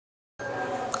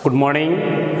Good morning,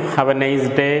 have A nice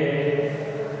day.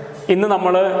 ഇന്ന്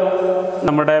നമ്മൾ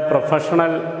നമ്മുടെ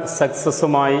പ്രൊഫഷണൽ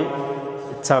സക്സസ്സുമായി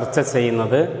ചർച്ച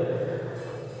ചെയ്യുന്നത്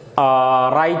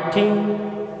റൈറ്റിംഗ്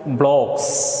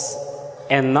ബ്ലോഗ്സ്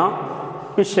എന്ന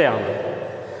വിഷയമാണ്.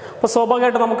 അപ്പോൾ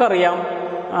സ്വാഭാവികമായിട്ട് നമുക്കറിയാം,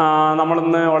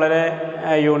 നമ്മളിന്ന് വളരെ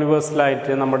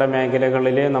യൂണിവേഴ്സലായിട്ട് നമ്മുടെ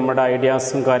മേഖലകളിൽ നമ്മുടെ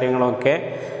ഐഡിയാസും കാര്യങ്ങളൊക്കെ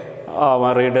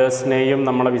റീഡേഴ്സിനെയും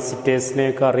നമ്മളെ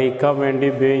വിസിറ്റേഴ്സിനെയൊക്കെ അറിയിക്കാൻ വേണ്ടി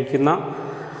ഉപയോഗിക്കുന്ന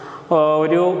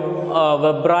ഒരു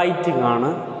വെബ് റൈറ്റിംഗ് ആണ്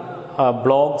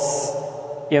ബ്ലോഗ്സ്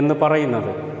എന്ന്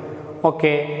പറയുന്നത്.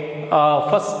 Okay,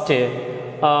 first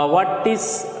what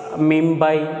is mean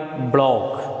by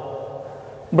blog?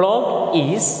 Blog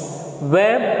is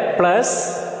web plus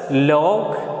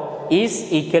log is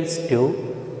equals to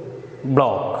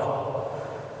blog.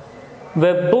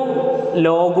 വെബും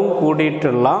ലോഗും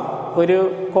കൂടിയിട്ടുള്ള ഒരു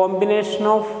കോമ്പിനേഷൻ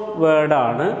ഓഫ്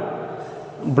വേർഡാണ്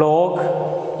ബ്ലോഗ്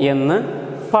എന്ന്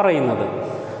പറയുന്നത്.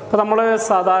 അപ്പോൾ നമ്മൾ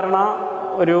സാധാരണ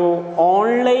ഒരു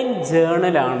online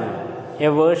ജേണലാണ്, A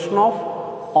version of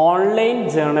online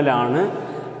ജേണലാണ്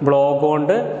blog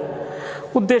കൊണ്ട്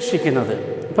ഉദ്ദേശിക്കുന്നത്.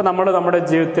 ഇപ്പോൾ നമ്മുടെ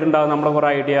ജീവിതത്തിലുണ്ടാകുന്ന നമ്മുടെ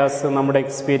കുറേ ഐഡിയാസ്, നമ്മുടെ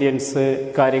എക്സ്പീരിയൻസ്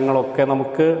കാര്യങ്ങളൊക്കെ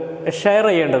നമുക്ക് ഷെയർ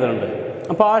ചെയ്യേണ്ടതുണ്ട്.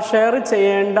 അപ്പോൾ ആ ഷെയർ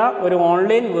ചെയ്യേണ്ട ഒരു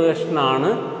ഓൺലൈൻ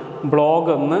വേർഷനാണ്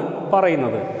ബ്ലോഗ് എന്ന്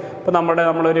പറയുന്നത്. ഇപ്പോൾ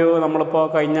നമ്മളിപ്പോൾ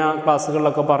കഴിഞ്ഞ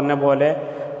ക്ലാസ്സുകളിലൊക്കെ പറഞ്ഞ പോലെ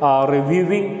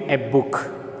റിവ്യൂവിങ് എ ബുക്ക്,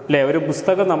 അല്ലേ? ഒരു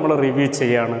പുസ്തകം നമ്മൾ റിവ്യൂ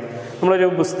ചെയ്യുകയാണ്. നമ്മളൊരു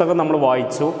പുസ്തകം നമ്മൾ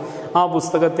വായിച്ചു, ആ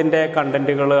പുസ്തകത്തിൻ്റെ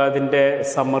കണ്ടൻറ്റുകൾ, അതിൻ്റെ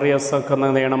സമ്മറീസൊക്കെ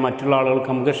എന്ത് ചെയ്യണം, മറ്റുള്ള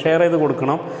ആളുകൾക്ക് നമുക്ക് ഷെയർ ചെയ്ത്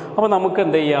കൊടുക്കണം. അപ്പോൾ നമുക്ക്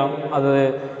എന്ത് ചെയ്യാം, അത്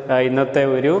ഇന്നത്തെ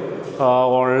ഒരു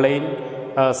ഓൺലൈൻ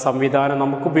സംവിധാനം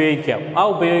നമുക്ക് ഉപയോഗിക്കാം. ആ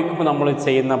ഉപയോഗിക്കുമ്പോൾ നമ്മൾ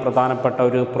ചെയ്യുന്ന പ്രധാനപ്പെട്ട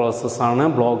ഒരു പ്രോസസ്സാണ്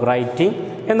ബ്ലോഗ് റൈറ്റിംഗ്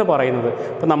എന്ന് പറയുന്നത്.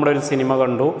 ഇപ്പോൾ നമ്മളൊരു സിനിമ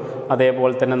കണ്ടു,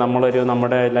 അതേപോലെ തന്നെ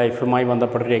നമ്മുടെ ലൈഫുമായി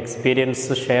ബന്ധപ്പെട്ടൊരു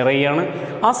എക്സ്പീരിയൻസ് ഷെയർ ചെയ്യുകയാണ്.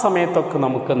 ആ സമയത്തൊക്കെ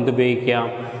നമുക്ക് എന്ത് ഉപയോഗിക്കാം,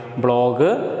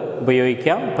 ബ്ലോഗ്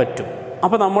ഉപയോഗിക്കാൻ പറ്റും.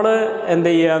 അപ്പോൾ നമ്മൾ എന്ത്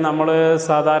ചെയ്യുക, നമ്മൾ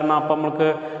സാധാരണ അപ്പം നമുക്ക്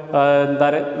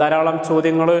ധാരാളം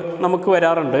ചോദ്യങ്ങൾ നമുക്ക്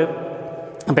വരാറുണ്ട്.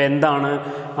 അപ്പോൾ എന്താണ്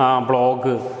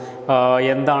ബ്ലോഗ്,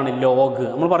 എന്താണ് ലോഗ്?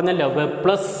 നമ്മൾ പറഞ്ഞല്ലോ വെബ്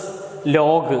പ്ലസ്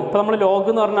ലോഗ്. ഇപ്പോൾ നമ്മൾ ലോഗ്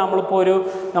എന്ന് പറഞ്ഞാൽ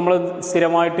നമ്മൾ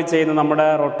സ്ഥിരമായിട്ട് ചെയ്യുന്ന നമ്മുടെ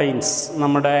റൊട്ടീൻസ്,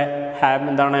 നമ്മുടെ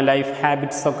ലൈഫ്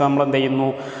ഹാബിറ്റ്സ് ഒക്കെ നമ്മൾ എന്ത് ചെയ്യുന്നു,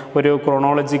 ഒരു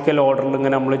ക്രോണോളജിക്കൽ ഓർഡറിൽ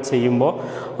ഇങ്ങനെ നമ്മൾ ചെയ്യുമ്പോൾ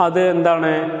അത്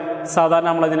എന്താണ്, സാധാരണ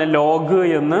നമ്മളതിനെ ലോഗ്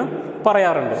എന്ന്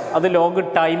പറയാറുണ്ട്. അത് ലോഗ്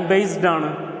ടൈം ബേസ്ഡ് ആണ്.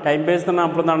 ടൈം ബേസ്ഡ് എന്ന്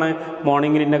പറഞ്ഞാൽ എന്താണ്,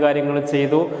 മോർണിംഗിൽ ഇന്ന കാര്യങ്ങൾ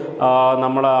ചെയ്തു,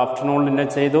 നമ്മൾ ആഫ്റ്റർനൂണിൽ ഇന്ന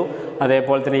ചെയ്തു,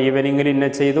 അതേപോലെ തന്നെ ഈവനിങ്ങിൽ ഇന്ന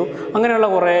ചെയ്തു, അങ്ങനെയുള്ള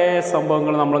കുറേ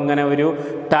സംഭവങ്ങൾ നമ്മളിങ്ങനെ ഒരു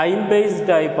ടൈം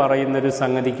ബേസ്ഡായി പറയുന്നൊരു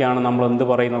സംഗതിക്കാണ് നമ്മൾ എന്ത്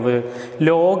പറയുന്നത്,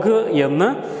 ലോഗ് എന്ന്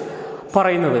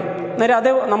പറയുന്നത്. നേരെ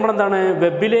അതേ നമ്മളെന്താണ്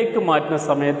വെബിലേക്ക് മാറ്റുന്ന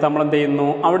സമയത്ത് നമ്മളെന്ത് ചെയ്യുന്നു,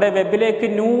 അവിടെ വെബിലേക്ക്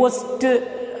ന്യൂവസ്റ്റ്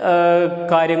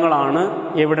കാര്യങ്ങളാണ്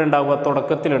എവിടെ ഉണ്ടാവുക,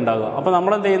 തുടക്കത്തിലുണ്ടാവുക. അപ്പോൾ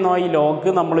നമ്മളെന്ത് ചെയ്യുന്നു, ഈ ലോഗ്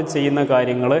നമ്മൾ ചെയ്യുന്ന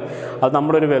കാര്യങ്ങൾ അത്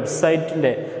നമ്മളൊരു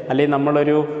വെബ്സൈറ്റിൻ്റെ അല്ലെങ്കിൽ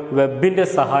നമ്മളൊരു വെബിൻ്റെ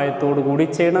സഹായത്തോടു കൂടി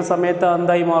ചെയ്യുന്ന സമയത്ത്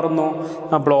എന്തായി മാറുന്നു,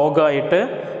 ബ്ലോഗായിട്ട്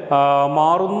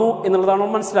മാറുന്നു എന്നുള്ളതാണ്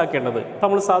മനസ്സിലാക്കേണ്ടത്. ഇപ്പം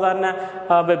നമ്മൾ സാധാരണ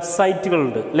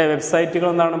വെബ്സൈറ്റുകളുണ്ട്, അല്ലേ? വെബ്സൈറ്റുകൾ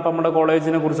എന്താണ്, ഇപ്പം നമ്മുടെ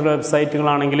കോളേജിനെ കുറിച്ചുള്ള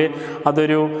വെബ്സൈറ്റുകളാണെങ്കിൽ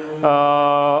അതൊരു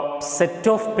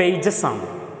സെറ്റ് ഓഫ് പേജസ് ആണ്,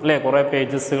 അല്ലേ? കുറേ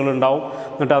പേജസുകൾ ഉണ്ടാവും.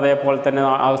 എന്നിട്ട് അതേപോലെ തന്നെ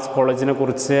ആ കോളേജിനെ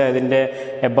കുറിച്ച് അതിൻ്റെ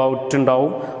എബൌട്ട്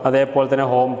ഉണ്ടാവും, അതേപോലെ തന്നെ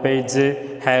ഹോം പേജ്,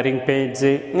 ഹയറിംഗ്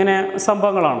പേജ്, ഇങ്ങനെ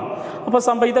സംഭവങ്ങളാണ്.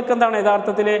 അപ്പോൾ ഇതൊക്കെ എന്താണ്,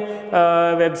 യഥാർത്ഥത്തിൽ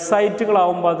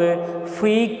വെബ്സൈറ്റുകളാവുമ്പോൾ അത്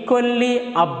ഫ്രീക്വൻലി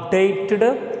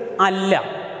അപ്ഡേറ്റഡ് അല്ല.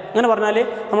 അങ്ങനെ പറഞ്ഞാൽ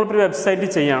നമ്മളിപ്പോൾ ഒരു വെബ്സൈറ്റ്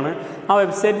ചെയ്യാണ്, ആ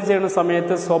വെബ്സൈറ്റ് ചെയ്യുന്ന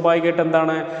സമയത്ത് സ്വാഭാവികമായിട്ട്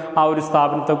എന്താണ്, ആ ഒരു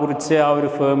സ്ഥാപനത്തെക്കുറിച്ച്, ആ ഒരു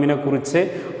ഫേമിനെ കുറിച്ച്,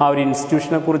 ആ ഒരു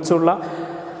ഇൻസ്റ്റിറ്റ്യൂഷനെ കുറിച്ചുള്ള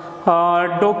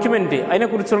ഡോക്യുമെൻ്റ്,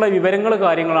 അതിനെക്കുറിച്ചുള്ള വിവരങ്ങൾ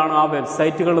കാര്യങ്ങളാണ് ആ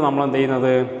വെബ്സൈറ്റുകൾ നമ്മൾ എന്ത്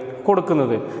ചെയ്യുന്നത്,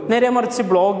 കൊടുക്കുന്നത്. നേരെ മറിച്ച്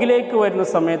ബ്ലോഗിലേക്ക് വരുന്ന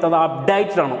സമയത്ത് അത്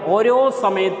അപ്ഡേറ്റഡ് ആണ്. ഓരോ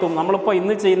സമയത്തും നമ്മളിപ്പോൾ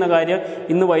ഇന്ന് ചെയ്യുന്ന കാര്യം,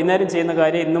 ഇന്ന് വൈകുന്നേരം ചെയ്യുന്ന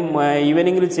കാര്യം, ഇന്നും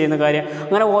ഈവനിങ്ങിൽ ചെയ്യുന്ന കാര്യം,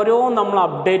 അങ്ങനെ ഓരോ നമ്മൾ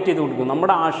അപ്ഡേറ്റ് ചെയ്ത് കൊടുക്കും.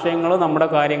 നമ്മുടെ ആശയങ്ങൾ, നമ്മുടെ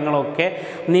കാര്യങ്ങളൊക്കെ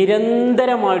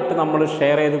നിരന്തരമായിട്ട് നമ്മൾ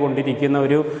ഷെയർ ചെയ്ത് കൊണ്ടിരിക്കുന്ന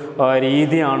ഒരു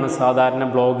രീതിയാണ് സാധാരണ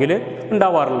ബ്ലോഗിൽ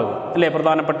ഉണ്ടാവാറുള്ളത്, അല്ലേ?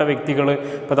 പ്രധാനപ്പെട്ട വ്യക്തികൾ,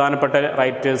 പ്രധാനപ്പെട്ട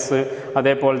റൈറ്റേഴ്സ്,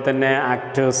 അതേപോലെ തന്നെ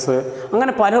ആക്ടേഴ്സ്,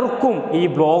 അങ്ങനെ പലർക്കും ഈ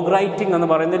ബ്ലോഗ് റൈറ്റിംഗ് എന്ന്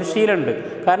പറയുന്നൊരു ശീലമുണ്ട്.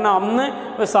 കാരണം അന്ന്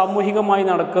സാമൂഹികമായി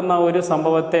നടക്കുന്ന ഒരു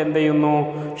സംഭവത്തെ എന്ത് ചെയ്യുന്നു,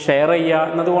 ഷെയർ ചെയ്യുക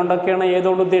എന്നതുകൊണ്ടൊക്കെയാണ്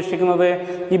ഏതുകൊണ്ട് ഉദ്ദേശിക്കുന്നത്,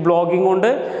 ഈ ബ്ലോഗിങ് കൊണ്ട്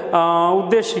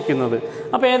ഉദ്ദേശിക്കുന്നത്.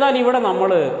 അപ്പോൾ ഏതായാലും ഇവിടെ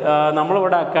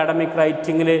നമ്മളിവിടെ അക്കാഡമിക്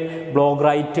റൈറ്റിങ്ങിൽ ബ്ലോഗ്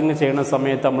റൈറ്റിംഗ് ചെയ്യുന്ന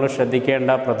സമയത്ത് നമ്മൾ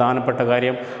ശ്രദ്ധിക്കേണ്ട പ്രധാനപ്പെട്ട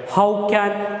കാര്യം, how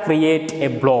can create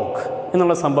A blog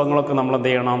എന്നുള്ള സംഭവങ്ങളൊക്കെ നമ്മൾ എന്ത്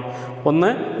ചെയ്യണം, ഒന്ന്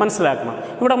മനസ്സിലാക്കണം.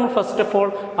 ഇവിടെ നമ്മൾ first of all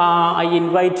I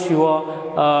invite your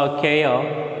care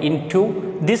in to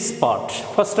this part.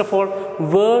 First of all,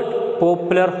 word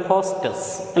popular hostess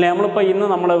അല്ലെ. നമ്മളിപ്പോൾ ഇന്ന്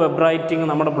നമ്മൾ വെബ് റൈറ്റിംഗ്,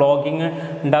 നമ്മുടെ ബ്ലോഗിങ്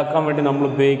ഉണ്ടാക്കാൻ വേണ്ടി നമ്മൾ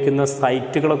ഉപയോഗിക്കുന്ന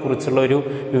സൈറ്റുകളെ കുറിച്ചുള്ള ഒരു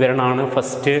വിവരണമാണ്.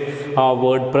 First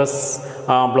WordPress,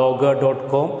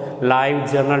 blogger.com,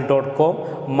 livejournal.com,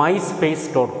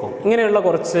 myspace.com ഇങ്ങനെയുള്ള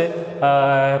കുറച്ച്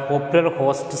പോപ്പുലർ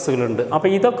ഹോസ്റ്റസുകളുണ്ട്. അപ്പോൾ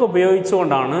ഇതൊക്കെ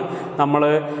ഉപയോഗിച്ചുകൊണ്ടാണ് നമ്മൾ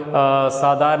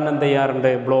സാധാരണ എന്ത്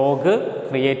ചെയ്യാറുണ്ട്, ബ്ലോഗ്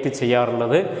ക്രിയേറ്റ്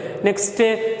ചെയ്യാറുള്ളത്. Next,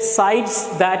 sites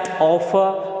that offer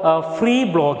free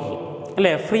blogging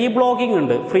അല്ലേ. ഫ്രീ ബ്ലോഗിംഗ്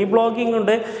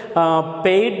ഉണ്ട്,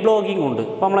 പെയ്ഡ് ബ്ലോഗിംഗ് ഉണ്ട്.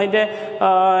 അപ്പോൾ നമ്മളതിൻ്റെ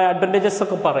അഡ്വാൻറ്റേജസ്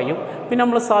ഒക്കെ പറയും. പിന്നെ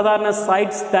നമ്മൾ സാധാരണ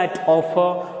sites that offer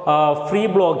free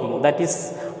blogging, that is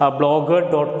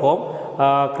blogger.com,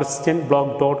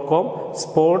 christianblog.com,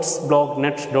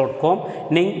 sportsblognet.com,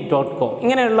 ning.com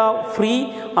ഇങ്ങനെയുള്ള ഫ്രീ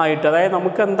ആയിട്ട്, അതായത്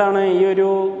നമുക്ക് എന്താണ് ഈ ഒരു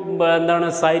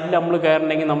സൈറ്റിൽ നമ്മൾ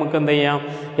കയറണമെങ്കിൽ നമുക്ക് എന്ത് ചെയ്യാം,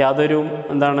 യാതൊരു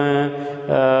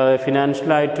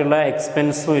ഫിനാൻഷ്യലായിട്ടുള്ള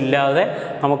എക്സ്പെൻസും ഇല്ലാതെ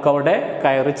നമുക്കവിടെ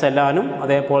കയറി ചെല്ലാനും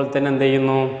അതേപോലെ തന്നെ എന്ത്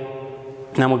ചെയ്യുന്നു,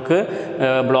 നമുക്ക്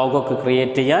ബ്ലോഗൊക്കെ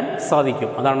ക്രിയേറ്റ് ചെയ്യാൻ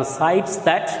സാധിക്കും. അതാണ് sites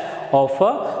that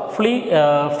offer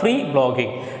free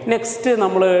blogging. Next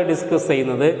നമ്മൾ ഡിസ്കസ്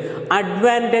ചെയ്യുന്നത്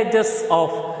advantages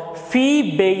of fee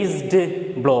based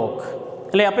blog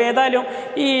അല്ലേ. അപ്പോൾ ഏതായാലും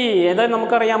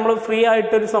നമുക്കറിയാം, നമ്മൾ ഫ്രീ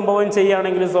ആയിട്ടൊരു സംഭവം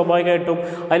ചെയ്യുകയാണെങ്കിൽ സ്വാഭാവികമായിട്ടും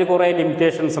അതിൽ കുറേ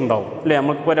ലിമിറ്റേഷൻസ് ഉണ്ടാവും അല്ലേ.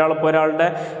 നമുക്ക് ഒരാളുടെ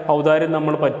ഔദാര്യം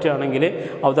നമ്മൾ പറ്റുകയാണെങ്കിൽ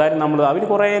അതിൽ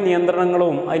കുറേ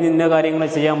നിയന്ത്രണങ്ങളും അതിന് ഇന്ന കാര്യങ്ങൾ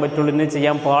ചെയ്യാൻ പറ്റുള്ളൂ, ഇന്ന്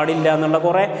ചെയ്യാൻ പാടില്ല എന്നുള്ള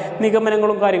കുറേ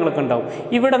നിഗമനങ്ങളും കാര്യങ്ങളൊക്കെ ഉണ്ടാവും.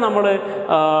 ഇവിടെ നമ്മൾ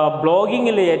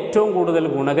ബ്ലോഗിങ്ങിൽ ഏറ്റവും കൂടുതൽ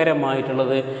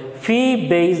ഗുണകരമായിട്ടുള്ളത് ഫീ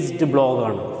ബേസ്ഡ്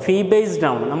ബ്ലോഗാണ്. ഫീ ബേസ്ഡ്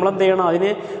ആണ്. നമ്മളെന്ത് ചെയ്യണം,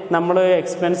 അതിന് നമ്മൾ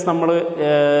എക്സ്പെൻസ് നമ്മൾ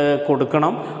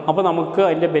കൊടുക്കണം. അപ്പോൾ നമുക്ക്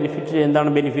അതിൻ്റെ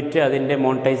ബെനിഫിറ്റ് അതിൻ്റെ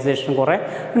മോണിറ്റൈസേഷൻ കുറേ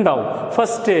ഉണ്ടാവും.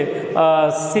 First,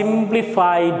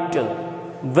 simplified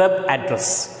web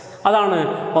address. അതാണ്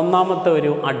ഒന്നാമത്തെ ഒരു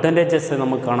അഡ്വാൻറ്റേജസ്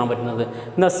നമുക്ക് കാണാൻ പറ്റുന്നത്.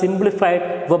 എന്താ സിംപ്ലിഫൈഡ്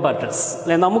വെബ് അഡ്രസ്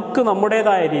അല്ലെ. നമുക്ക്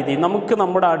നമ്മുടേതായ രീതി, നമുക്ക്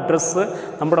നമ്മുടെ അഡ്രസ്സ്,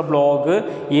 നമ്മുടെ ബ്ലോഗ്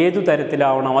ഏതു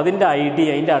തരത്തിലാവണം, അതിൻ്റെ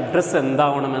അതിൻ്റെ അഡ്രസ്സ്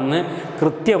എന്താവണമെന്ന്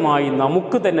കൃത്യമായി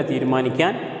നമുക്ക് തന്നെ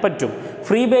തീരുമാനിക്കാൻ പറ്റും.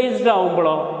 ഫ്രീ ബേസ്ഡ്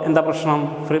ആകുമ്പോഴോ എന്താ പ്രശ്നം,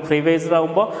 ഫ്രീ ബേസ്ഡ്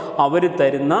ആകുമ്പോൾ അവർ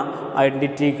തരുന്ന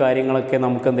ഐഡൻറ്റിറ്റി കാര്യങ്ങളൊക്കെ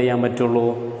നമുക്ക് എന്ത് ചെയ്യാൻ പറ്റുള്ളൂ,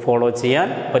 ഫോളോ ചെയ്യാൻ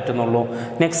പറ്റുന്നുള്ളൂ.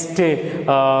 നെക്സ്റ്റ്,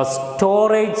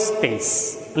 സ്റ്റോറേജ് സ്പേസ്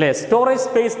അല്ലേ. സ്റ്റോറേജ്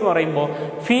സ്പേസ് എന്ന് പറയുമ്പോൾ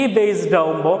ഫീ ബേസ്ഡ്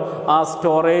ആകുമ്പോൾ ആ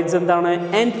സ്റ്റോറേജ് എന്താണ്,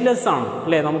 എൻഡ്ലെസ് ആണ്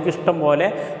അല്ലേ. നമുക്കിഷ്ടം പോലെ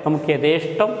നമുക്ക്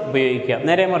യഥേഷ്ടം ഉപയോഗിക്കാം.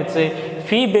 നേരെ മറിച്ച്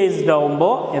ഫീ ബേസ്ഡ്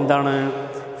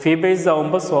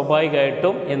ആകുമ്പോൾ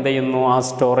സ്വാഭാവികമായിട്ടും എന്ത് ചെയ്യുന്നു, ആ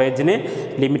സ്റ്റോറേജിന്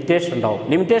ലിമിറ്റേഷൻ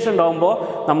ഉണ്ടാകുമ്പോൾ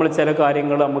നമ്മൾ ചില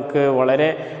കാര്യങ്ങൾ നമുക്ക് വളരെ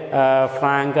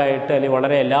ഫ്രാങ്കായിട്ട് അല്ലെങ്കിൽ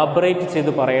വളരെ എലാബറേറ്റ്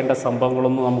ചെയ്ത് പറയേണ്ട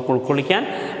സംഭവങ്ങളൊന്നും നമുക്ക് ഉൾക്കൊള്ളിക്കാൻ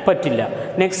പറ്റില്ല.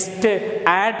 നെക്സ്റ്റ്,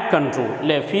 ആഡ് കൺട്രോൾ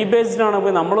അല്ലേ. ഫീ ബേസ്ഡ്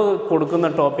ആണെങ്കിൽ നമ്മൾ കൊടുക്കുന്ന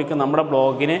ടോപ്പിക്ക് നമ്മുടെ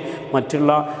ബ്ലോഗിന്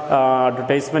മറ്റുള്ള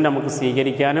അഡ്വർടൈസ്മെൻറ്റ് നമുക്ക്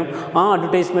സ്വീകരിക്കാനും ആ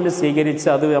അഡ്വർടൈസ്മെൻറ്റ് സ്വീകരിച്ച്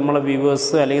അത് നമ്മളെ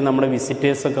വ്യൂവേഴ്സ് അല്ലെങ്കിൽ നമ്മുടെ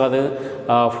വിസിറ്റേഴ്സൊക്കെ അത്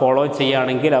ഫോളോ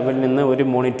ചെയ്യുകയാണെങ്കിൽ അവരിൽ നിന്ന് ഒരു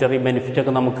മോണിറ്ററി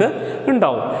ബെനിഫിറ്റൊക്കെ നമുക്ക്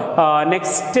ഉണ്ടാവും.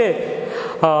 നെക്സ്റ്റ്,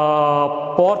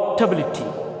 പോർട്ടബിലിറ്റി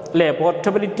അല്ലേ.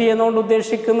 പോർട്ടബിലിറ്റി എന്നുകൊണ്ട്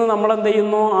ഉദ്ദേശിക്കുന്നത് നമ്മളെന്ത്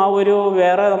ചെയ്യുന്നു, ആ ഒരു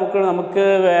നമുക്ക്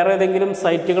വേറെ ഏതെങ്കിലും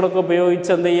സൈറ്റുകളൊക്കെ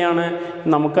ഉപയോഗിച്ച് എന്ത് ചെയ്യാണ്,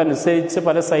 നമുക്കനുസരിച്ച്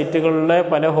പല സൈറ്റുകളിലെ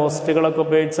പല ഹോസ്റ്റുകളൊക്കെ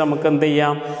ഉപയോഗിച്ച് നമുക്ക് എന്ത്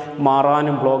ചെയ്യാം,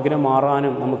 ബ്ലോഗിനെ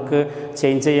മാറാനും നമുക്ക്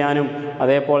ചേഞ്ച് ചെയ്യാനും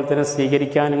അതേപോലെ തന്നെ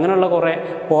സ്വീകരിക്കാനും ഇങ്ങനെയുള്ള കുറേ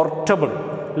പോർട്ടബിൾ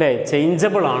അല്ലേ,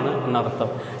 ചേഞ്ചബിൾ ആണ് എന്നർത്ഥം.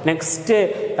 Next,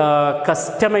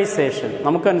 customisation.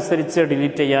 നമുക്കനുസരിച്ച്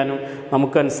ഡിലീറ്റ് ചെയ്യാനും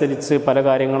നമുക്കനുസരിച്ച് പല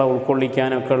കാര്യങ്ങളെ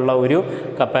ഉൾക്കൊള്ളിക്കാനൊക്കെ ഉള്ള ഒരു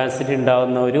കപ്പാസിറ്റി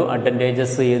ഉണ്ടാകുന്ന ഒരു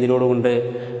അഡ്വാൻറ്റേജസ് ഇതിനോടുകൊണ്ട്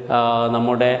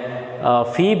നമ്മുടെ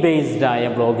ഫീ ബേസ്ഡ് ആയ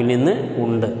ബ്ലോഗിൽ നിന്ന്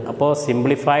ഉണ്ട്. അപ്പോൾ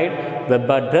simplified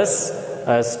web address,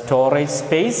 storage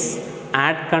space,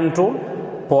 add control,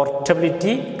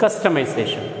 portability,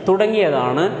 customisation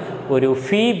തുടങ്ങിയതാണ് ഒരു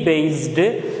ഫീ ബേസ്ഡ്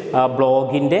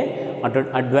ബ്ലോഗിൻ്റെ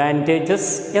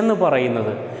അഡ്വാൻറ്റേജസ് എന്ന്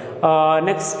പറയുന്നത്.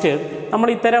 നെക്സ്റ്റ്, നമ്മൾ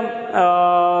ഇത്തരം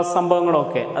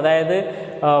സംഭവങ്ങളൊക്കെ, അതായത്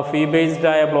ഫീ ബേസ്ഡ്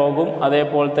ആയ ബ്ലോഗും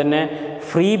അതേപോലെ തന്നെ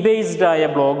ഫ്രീ ബേസ്ഡ് ആയ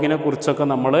ബ്ലോഗിനെ കുറിച്ചൊക്കെ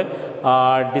നമ്മൾ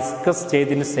ഡിസ്കസ്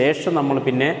ചെയ്തതിന് ശേഷം നമ്മൾ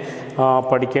പിന്നെ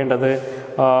പഠിക്കേണ്ടത്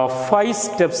 5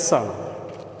 സ്റ്റെപ്സാണ്.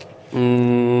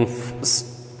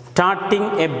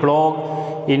 Starting A blog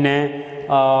in A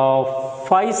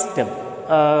 5 step.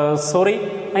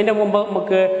 അതിൻ്റെ മുമ്പ്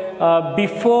നമുക്ക്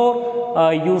ബിഫോർ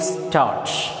യു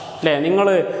സ്റ്റാർട്ട് അല്ലേ, നിങ്ങൾ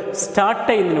സ്റ്റാർട്ട്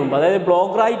ചെയ്യുന്നതിന് മുമ്പ്, അതായത്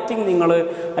ബ്ലോഗ് റൈറ്റിംഗ്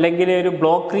അല്ലെങ്കിൽ ഒരു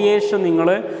ബ്ലോഗ് ക്രിയേഷൻ നിങ്ങൾ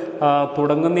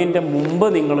തുടങ്ങുന്നതിൻ്റെ മുമ്പ്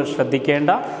നിങ്ങൾ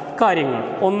ശ്രദ്ധിക്കേണ്ട കാര്യങ്ങൾ.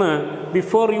 ഒന്ന്,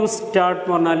 ബിഫോർ യു സ്റ്റാർട്ട്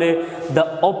എന്ന് പറഞ്ഞാൽ ദ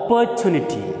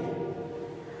ഓപ്പർച്യൂണിറ്റി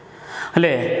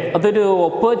അല്ലേ, അതൊരു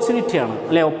ഓപ്പർച്യൂണിറ്റിയാണ്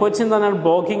അല്ലേ. ഓപ്പർച്യൂണിറ്റി എന്ന് പറഞ്ഞാൽ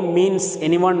blogging means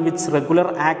anyone with regular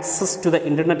access to the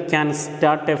internet can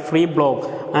start A free blog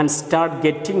and start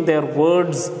getting there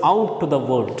words out to the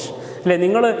world അല്ലേ?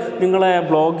 നിങ്ങളെ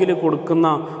ബ്ലോഗിൽ കൊടുക്കുന്ന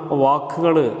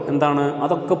വാക്കുകൾ എന്താണ്,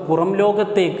 അതൊക്കെ പുറം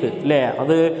ലോകത്തേക്ക്, അല്ലേ,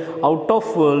 അത് ഔട്ട്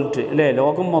ഓഫ് വേൾഡ്, അല്ലേ,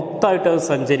 ലോകം മൊത്തമായിട്ട് അത്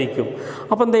സഞ്ചരിക്കും.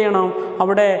 അപ്പോൾ എന്ത് ചെയ്യണം,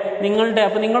 അവിടെ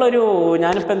അപ്പോൾ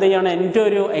ഞാനിപ്പോൾ എന്ത് ചെയ്യണം, എൻ്റെ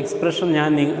ഒരു എക്സ്പ്രഷൻ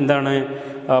ഞാൻ എന്താണ്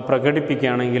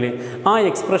പ്രകടിപ്പിക്കുകയാണെങ്കിൽ ആ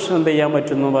എക്സ്പ്രഷൻ എന്ത് ചെയ്യാൻ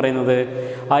പറ്റും എന്ന് പറയുന്നത്,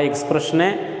 ആ എക്സ്പ്രഷനെ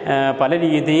പല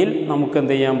രീതിയിൽ നമുക്ക്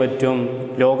എന്ത് ചെയ്യാൻ പറ്റും,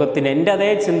 ലോകത്തിൻ്റെ എൻ്റെ അതേ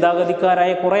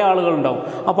ചിന്താഗതിക്കാരായ കുറേ ആളുകളുണ്ടാവും.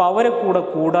 അപ്പോൾ അവരെ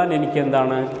കൂടാൻ എനിക്ക്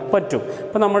എന്താണ് പറ്റും.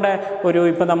 ഇപ്പം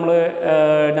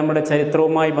നമ്മുടെ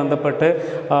ചരിത്രവുമായി ബന്ധപ്പെട്ട്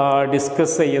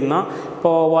ഡിസ്കസ് ചെയ്യുന്ന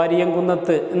ഇപ്പോൾ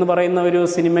വാരിയംകുന്നത്ത് എന്ന് പറയുന്ന ഒരു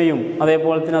സിനിമയും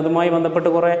അതേപോലെ തന്നെ അതുമായി ബന്ധപ്പെട്ട്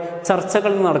കുറേ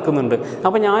ചർച്ചകൾ നടക്കുന്നുണ്ട്.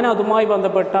 അപ്പോൾ ഞാൻ അതുമായി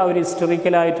ബന്ധപ്പെട്ട ഒരു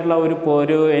ഹിസ്റ്ററിക്കലായിട്ടുള്ള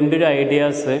എൻ്റെ ഒരു ഐഡിയാസ്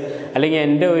അല്ലെങ്കിൽ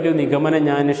എൻ്റെ ഒരു നിഗമനം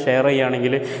ഞാൻ ഷെയർ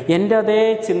ചെയ്യുകയാണെങ്കിൽ എൻ്റെ അതേ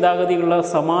ചിന്താഗതിയുള്ള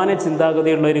സമാന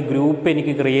ചിന്താഗതിയുള്ള ഒരു ഗ്രൂപ്പ്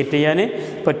എനിക്ക് ക്രിയേറ്റ് ചെയ്യാൻ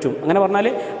പറ്റും. അങ്ങനെ പറഞ്ഞാൽ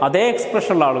അതേ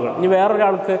എക്സ്പ്രഷനുള്ള ആളുകൾ. ഇനി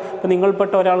വേറൊരാൾക്ക്, ഇപ്പോൾ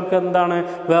നിങ്ങൾപ്പെട്ട ഒരാൾക്ക് എന്താണ്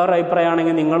വേറെ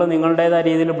അഭിപ്രായമാണെങ്കിൽ നിങ്ങളുടേതായ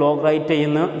രീതിയിൽ ബ്ലോഗ് റൈറ്റ്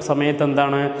ചെയ്യുന്ന സമയത്ത്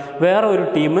എന്താണ് വേറെ ഒരു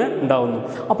ടീം ഉണ്ടാവുന്നു.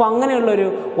 അപ്പോൾ അങ്ങനെയുള്ളൊരു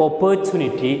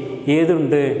ഓപ്പർച്യൂണിറ്റി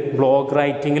ഏതുണ്ട്, ബ്ലോഗ്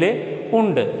റൈറ്റിങ്ങിൽ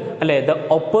ഉണ്ട്, അല്ലേ? ദ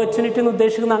ഓപ്പർച്യൂണിറ്റി എന്ന്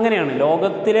ഉദ്ദേശിക്കുന്നത് അങ്ങനെയാണ്,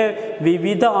 ലോകത്തിലെ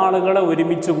വിവിധ ആളുകളെ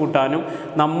ഒരുമിച്ച് കൂട്ടാനും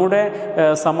നമ്മുടെ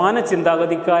സമാന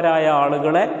ചിന്താഗതിക്കാരായ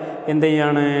ആളുകളെ എന്ത്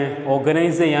ചെയ്യാണ്,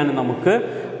 ഓർഗനൈസ് ചെയ്യാനും നമുക്ക്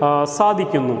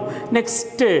സാധിക്കുന്നു.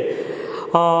 നെക്സ്റ്റ്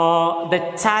ദ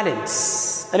ചാലഞ്ച്,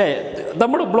 അല്ലേ?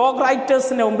 നമ്മുടെ ബ്ലോഗ്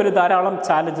റൈറ്റേഴ്സിൻ്റെ മുമ്പിൽ ധാരാളം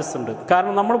ചാലഞ്ചസ് ഉണ്ട്.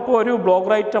 കാരണം നമ്മളിപ്പോൾ ഒരു ബ്ലോഗ്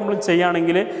റൈറ്റ് നമ്മൾ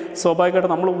ചെയ്യുകയാണെങ്കിൽ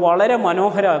സ്വാഭാവികമായിട്ടും നമ്മൾ വളരെ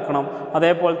മനോഹരമാക്കണം,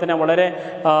 അതേപോലെ തന്നെ വളരെ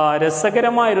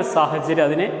രസകരമായൊരു സാഹചര്യം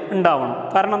അതിന് ഉണ്ടാവണം.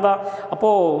 കാരണം എന്താ,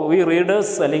 അപ്പോൾ ഈ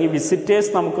റീഡേഴ്സ് അല്ലെങ്കിൽ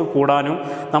വിസിറ്റേഴ്സ് നമുക്ക് കൂടാനും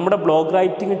നമ്മുടെ ബ്ലോഗ്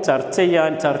റൈറ്റിംഗ്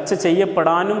ചർച്ച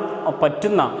ചെയ്യപ്പെടാനും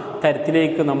പറ്റുന്ന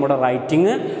തരത്തിലേക്ക് നമ്മുടെ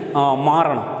റൈറ്റിംഗ്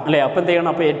മാറണം, അല്ലേ? അപ്പോൾ എന്ത്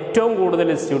ചെയ്യണം, അപ്പോൾ ഏറ്റവും കൂടുതൽ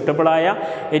സ്യൂട്ടബിളായ,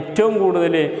 ഏറ്റവും കൂടുതൽ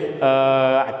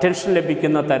അറ്റൻഷൻ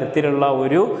ലഭിക്കുന്ന തരത്തിലുള്ള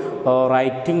ഒരു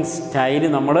റൈറ്റിംഗ് സ്റ്റൈല്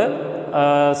നമ്മൾ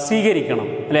സ്വീകരിക്കണം,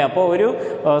 അല്ലേ? അപ്പോൾ ഒരു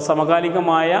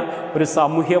സമകാലികമായ ഒരു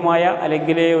സാമൂഹ്യമായ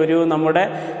അല്ലെങ്കിൽ ഒരു നമ്മുടെ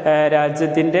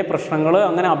രാജ്യത്തിൻ്റെ പ്രശ്നങ്ങൾ,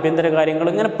 അങ്ങനെ ആഭ്യന്തര കാര്യങ്ങൾ,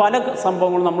 ഇങ്ങനെ പല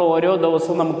സംഭവങ്ങളും നമ്മൾ ഓരോ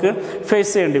ദിവസവും നമുക്ക്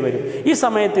ഫേസ് ചെയ്യേണ്ടി വരും. ഈ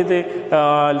സമയത്ത് ഇത്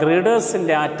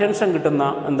റീഡേഴ്സിൻ്റെ അറ്റൻഷൻ കിട്ടുന്ന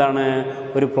എന്താണ്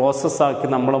ഒരു പ്രോസസ്സാക്കി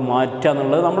നമ്മൾ മാറ്റുക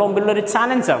എന്നുള്ളത് നമ്മുടെ മുമ്പിലുള്ളൊരു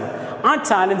ചാലഞ്ചാണ്. ആ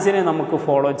ചാലഞ്ചിനെ നമുക്ക്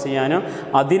ഫോളോ ചെയ്യാനും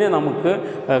അതിനെ നമുക്ക്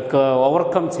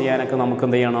ഓവർകം ചെയ്യാനൊക്കെ നമുക്ക്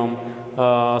എന്ത് ചെയ്യണം,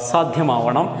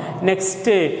 സാധ്യമാവണം.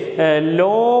 നെക്സ്റ്റ്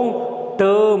ലോങ്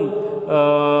ടേം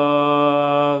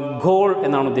ഗോൾ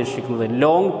എന്നാണ് ഉദ്ദേശിക്കുന്നത്.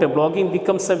 Long term blogging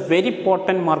becomes A very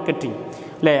important marketing,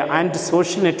 അല്ലേ, ആൻഡ്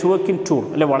സോഷ്യൽ നെറ്റ്വർക്കിംഗ് ടൂൾ,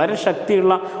 അല്ലെ? വളരെ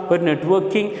ശക്തിയുള്ള ഒരു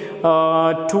networking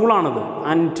ടൂളാണിത്.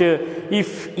 And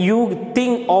if you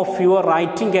think of your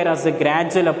writing care as A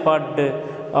gradual apart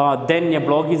then a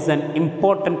blog is an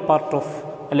important part of,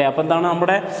 അല്ലേ? അപ്പോൾ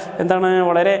എന്താണ്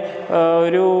വളരെ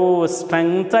ഒരു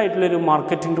സ്ട്രെങ്ത് ആയിട്ടുള്ളൊരു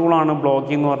മാർക്കറ്റിംഗ് ടൂളാണ്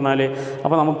ബ്ലോഗിംഗ് എന്ന് പറഞ്ഞാൽ.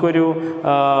 അപ്പോൾ നമുക്കൊരു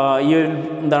ഈ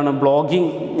ഒരു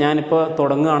ബ്ലോഗിങ് ഞാനിപ്പോൾ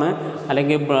തുടങ്ങുകയാണ്,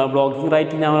 അല്ലെങ്കിൽ ബ്ലോഗിംഗ്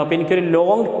റൈറ്റിംഗ് അപ്പോൾ എനിക്കൊരു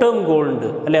ലോങ് ടേം ഗോൾ ഉണ്ട്,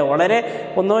 അല്ലേ? വളരെ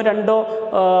 1-2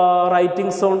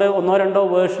 റൈറ്റിങ്സ് കൊണ്ട് 1-2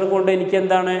 വേർഷൻ കൊണ്ട് എനിക്ക്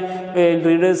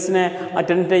റീഡേഴ്സിനെ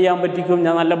അറ്റൻഡ് ചെയ്യാൻ പറ്റിക്കും,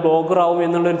 ഞാൻ നല്ല ബ്ലോഗറാവും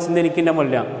എന്നുള്ളൊരു ചിന്ത എനിക്കിൻ്റെ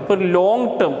മുന്നില്ല. ഇപ്പോൾ ഒരു ലോങ്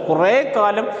ടേം കുറേ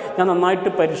കാലം ഞാൻ നന്നായിട്ട്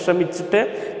പരിശ്രമിച്ചിട്ട്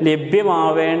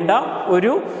ലഭ്യമാവേണ്ട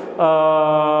ഒരു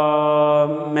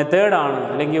മെത്തേഡാണ്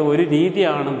അല്ലെങ്കിൽ ഒരു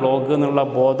രീതിയാണ് ബ്ലോഗ് എന്നുള്ള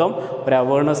ബോധം, ഒരു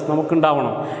awareness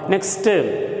നമുക്കുണ്ടാവണം. Next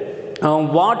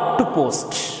what to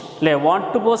post, അല്ലേ? വാട്ട്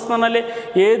ടു പോസ്റ്റ് എന്ന് പറഞ്ഞാൽ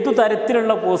ഏതു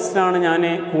തരത്തിലുള്ള പോസ്റ്റിനാണ് ഞാൻ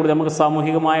കൂടുതൽ, നമുക്ക്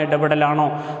സാമൂഹികമായ ഇടപെടലാണോ,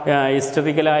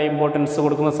 ഹിസ്റ്ററിക്കലായ ഇമ്പോർട്ടൻസ്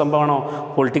കൊടുക്കുന്ന സംഭവമാണോ,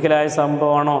 പൊളിറ്റിക്കലായ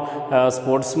സംഭവമാണോ,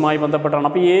 സ്പോർട്സുമായി ബന്ധപ്പെട്ടാണോ,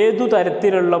 അപ്പോൾ ഏതു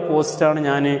തരത്തിലുള്ള പോസ്റ്റാണ്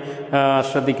ഞാൻ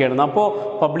ശ്രദ്ധിക്കേണ്ടത്. അപ്പോൾ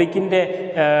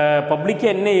പബ്ലിക്ക്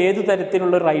എന്നെ ഏതു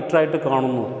തരത്തിലുള്ള റൈറ്ററായിട്ട്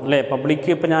കാണുന്നു, അല്ലേ? പബ്ലിക്ക്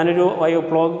ഇപ്പോൾ ഞാനൊരു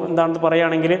ബ്ലോഗ് എന്താണെന്ന്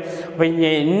പറയുകയാണെങ്കിൽ അപ്പോൾ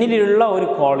എന്നിലുള്ള ഒരു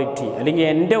ക്വാളിറ്റി അല്ലെങ്കിൽ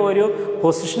എൻ്റെ ഒരു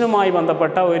പൊസിഷനുമായി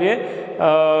ബന്ധപ്പെട്ട ഒരു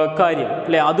കാര്യം,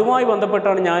 അല്ലേ, അതുമായി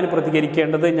ബന്ധപ്പെട്ടാണ് ഞാൻ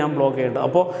പ്രതികരിക്കേണ്ടത്, ഞാൻ ബ്ലോഗ് ചെയ്യേണ്ടത്.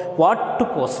 അപ്പോൾ വാട്ട് ടു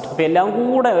പോസ്റ്റ്, അപ്പോൾ എല്ലാം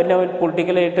കൂടെ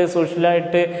പൊളിറ്റിക്കലായിട്ട്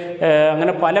സോഷ്യലായിട്ട്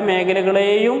അങ്ങനെ പല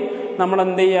മേഖലകളെയും നമ്മൾ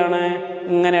എന്ത് ചെയ്യാണ്,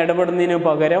 ഇങ്ങനെ ഇടപെടുന്നതിന്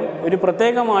പകരം ഒരു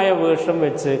പ്രത്യേകമായ വേഷം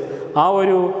വെച്ച് ആ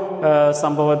ഒരു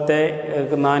സംഭവത്തെ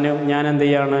ഞാൻ എന്ത്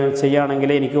ചെയ്യുകയാണെങ്കിൽ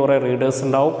എനിക്ക് കുറേ റീഡേഴ്സ്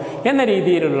ഉണ്ടാവും എന്ന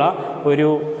രീതിയിലുള്ള ഒരു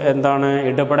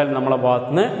ഇടപെടൽ നമ്മളെ ഭാഗത്ത്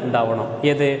നിന്ന് ഉണ്ടാവണം.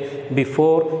 ഏത്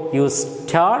before you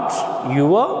start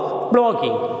your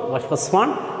blogging. First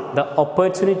one, the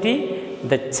opportunity,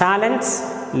 the challenge,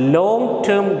 long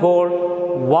term goal,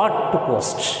 what to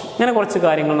post. ഇങ്ങനെ കുറച്ച്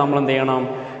കാര്യങ്ങൾ നമ്മൾ എന്ത് ചെയ്യണം,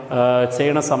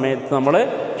 ചെയ്യണ സമയത്ത് നമ്മൾ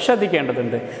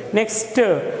ശ്രദ്ധിക്കേണ്ടതുണ്ട്. Next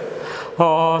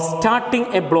starting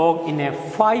A blog in A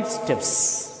 5 steps,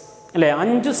 അല്ലേ?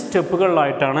 5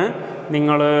 സ്റ്റെപ്പുകളിലായിട്ടാണ്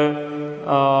നിങ്ങൾ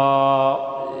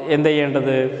എന്ത്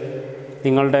ചെയ്യേണ്ടത്,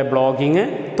 നിങ്ങളുടെ ബ്ലോഗിങ്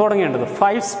തുടങ്ങേണ്ടത്.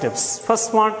 5 steps.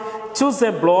 First one, choose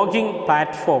a blogging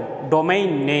platform,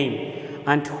 domain name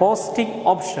and hosting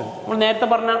option. നമ്മൾ നേരത്തെ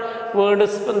പറഞ്ഞ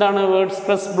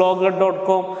വേർഡ്സ്പ്രസ്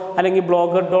blogger.com അല്ലെങ്കിൽ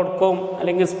blogger.com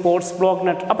അല്ലെങ്കിൽ സ്പോർട്സ് ബ്ലോഗ്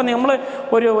നെറ്റ്. അപ്പം നമ്മൾ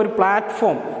ഒരു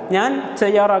പ്ലാറ്റ്ഫോം, ഞാൻ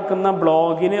തയ്യാറാക്കുന്ന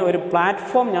ബ്ലോഗിന് ഒരു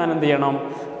പ്ലാറ്റ്ഫോം ഞാൻ എന്ത് ചെയ്യണം,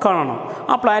 കാണണം.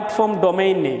 ആ പ്ലാറ്റ്ഫോം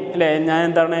ഡൊമൈൻ നെയിം അല്ലേ, ഞാൻ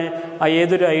എന്താണ്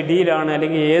ഏതൊരു ഐഡിയയിലാണ്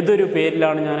അല്ലെങ്കിൽ ഏതൊരു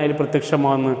പേരിലാണ് ഞാൻ അതിൽ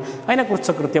പ്രത്യക്ഷമാകുന്നത്,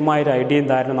 അതിനെക്കുറിച്ച് കൃത്യമായൊരു ഐഡിയയും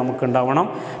ധാരണ നമുക്കുണ്ടാവണം.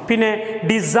 പിന്നെ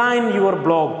design your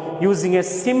blog using A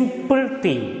simple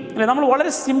theme അല്ലേ, നമ്മൾ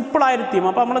വളരെ സിമ്പിളായൊരു തീം.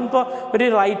 അപ്പോൾ നമ്മളിപ്പോൾ ഒരു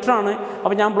റൈറ്ററാണ്,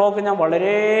 അപ്പോൾ ഞാൻ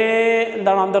വളരെ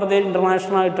അന്തർദേശീയ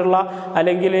ഇൻ്റർനാഷണൽ ആയിട്ടുള്ള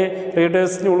അല്ലെങ്കിൽ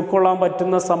റീഡേഴ്സിന് ഉൾക്കൊള്ളാൻ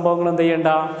പറ്റുന്ന സംഭവങ്ങൾ എന്ത് ചെയ്യേണ്ട,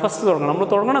 ഫസ്റ്റ് തുടങ്ങണം. നമ്മൾ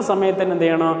തുടങ്ങുന്ന സമയത്ത് തന്നെ എന്ത്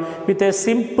ചെയ്യണം, with a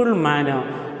simple manor,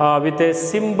 with a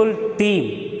simple theme,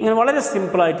 ഇങ്ങനെ വളരെ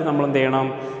സിമ്പിളായിട്ട് നമ്മൾ എന്ത് ചെയ്യണം,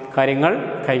 കാര്യങ്ങൾ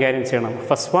കൈകാര്യം ചെയ്യണം.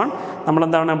 ഫസ്റ്റ് വൺ,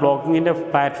 നമ്മളെന്താണ് ബ്ലോഗിങ്ങിൻ്റെ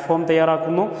പ്ലാറ്റ്ഫോം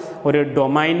തയ്യാറാക്കുന്നു, ഒരു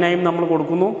ഡൊമൈൻ നെയിം നമ്മൾ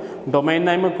കൊടുക്കുന്നു. ഡൊമൈൻ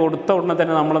നെയിം കൊടുത്ത ഉടനെ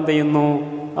തന്നെ നമ്മളെന്ത് ചെയ്യുന്നു,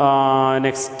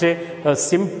 നെക്സ്റ്റ്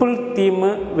സിമ്പിൾ തീം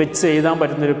വെച്ച് എഴുതാൻ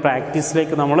പറ്റുന്നൊരു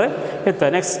പ്രാക്ടീസിലേക്ക് നമ്മൾ എത്തുക.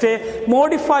 Next,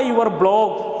 modify your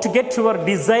blog to get your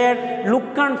desired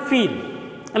look and feel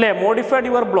അല്ലേ. മോഡിഫൈഡ്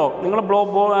യുവർ ബ്ലോഗ്, നിങ്ങളുടെ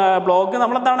ബ്ലോഗ്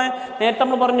നമ്മളെന്താണ് നേരത്തെ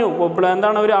നമ്മൾ പറഞ്ഞു,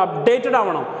 ഒരു അപ്ഡേറ്റഡ്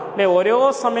ആവണം അല്ലേ, ഓരോ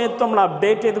സമയത്തും നമ്മൾ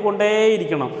അപ്ഡേറ്റ്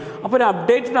ചെയ്തുകൊണ്ടേയിരിക്കണം. അപ്പോൾ ഒരു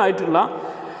അപ്ഡേറ്റഡ് ആയിട്ടുള്ള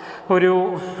ഒരു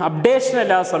അപ്ഡേഷൻ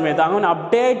എല്ലാ സമയത്തും അങ്ങനെ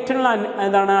അപ്ഡേറ്റിനുള്ള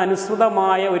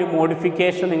അനുസൃതമായ ഒരു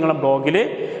മോഡിഫിക്കേഷൻ നിങ്ങളുടെ ബ്ലോഗിൽ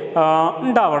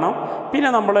ഉണ്ടാവണം. പിന്നെ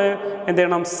നമ്മൾ എന്ത്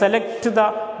ചെയ്യണം, select the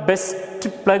best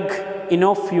plug in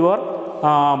of your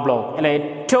blog അല്ല,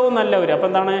 ഏറ്റവും നല്ല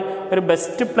അപ്പോൾ ഒരു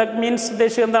ബെസ്റ്റ് പ്ലഗ് മീൻസ്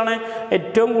ഉദ്ദേശിക്കുന്നത്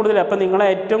ഏറ്റവും കൂടുതൽ, അപ്പം നിങ്ങളെ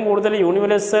ഏറ്റവും കൂടുതൽ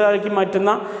യൂണിവേഴ്സാക്കി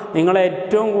മാറ്റുന്ന, നിങ്ങളെ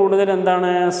ഏറ്റവും കൂടുതൽ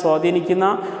സ്വാധീനിക്കുന്ന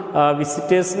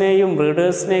വിസിറ്റേഴ്സിനെയും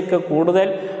റീഡേഴ്സിനെയൊക്കെ കൂടുതൽ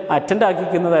അറ്റൻഡ്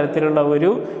ആക്കിക്കുന്ന തരത്തിലുള്ള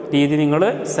ഒരു രീതി നിങ്ങൾ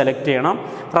സെലക്ട് ചെയ്യണം.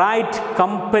 Right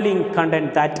compelling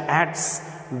content that ads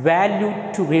value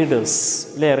to readers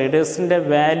അല്ലേ, റീഡേഴ്സിൻ്റെ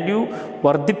വാല്യൂ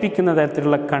വർദ്ധിപ്പിക്കുന്ന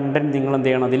തരത്തിലുള്ള കണ്ടൻറ്റ് നിങ്ങൾ എന്ത്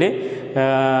ചെയ്യണം, അതിൽ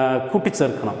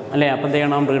കൂട്ടിച്ചേർക്കണം അല്ലേ. അപ്പം എന്ത്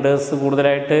ചെയ്യണം, റീഡേഴ്സ്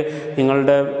കൂടുതലായിട്ട്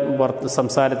നിങ്ങളുടെ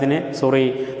സംസാരത്തിന്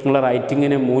നിങ്ങളുടെ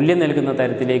റൈറ്റിങ്ങിന് മൂല്യം നൽകുന്ന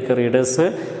തരത്തിലേക്ക് റീഡേഴ്സ്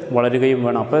വളരുകയും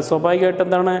വേണം. അപ്പോൾ സ്വാഭാവികമായിട്ട്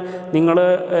നിങ്ങൾ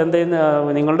എന്ത് ചെയ്യുന്ന,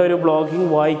 നിങ്ങളുടെ ഒരു ബ്ലോഗിങ്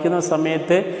വായിക്കുന്ന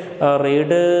സമയത്ത്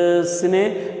റീഡേഴ്സിന്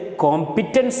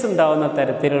കോമ്പിറ്റൻസ് ഉണ്ടാകുന്ന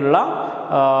തരത്തിലുള്ള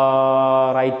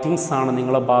റൈറ്റിങ്സ് ആണ്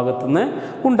നിങ്ങളുടെ ഭാഗത്തുനിന്ന്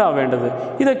ഉണ്ടാവേണ്ടത്.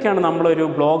 ഇതൊക്കെയാണ് നമ്മളൊരു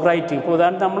ബ്ലോഗ് റൈറ്റിംഗ്. ഇപ്പോൾ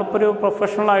ഉദാഹരണത്തിന് നമ്മളിപ്പോൾ ഒരു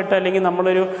പ്രൊഫഷണലായിട്ട് അല്ലെങ്കിൽ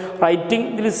നമ്മളൊരു റൈറ്റിംഗ്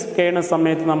ഇതിൽ ചെയ്യുന്ന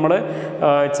സമയത്ത് നമ്മൾ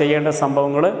ചെയ്യേണ്ട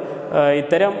സംഭവങ്ങൾ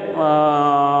ഇത്തരം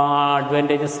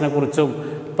അഡ്വാൻറ്റേജസിനെ കുറിച്ചും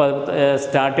ഇപ്പോൾ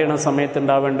സ്റ്റാർട്ട് ചെയ്യുന്ന സമയത്ത്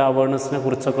ഉണ്ടാവേണ്ട അവയർനെസ്സിനെ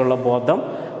കുറിച്ചൊക്കെ ഉള്ള ബോധം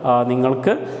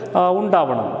നിങ്ങൾക്ക്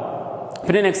ഉണ്ടാവണം.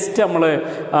 പിന്നെ നെക്സ്റ്റ് നമ്മൾ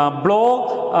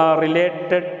ബ്ലോഗ്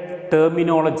റിലേറ്റഡ്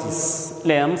ടെർമിനോളജീസ്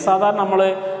അല്ലേ. സാധാരണ നമ്മൾ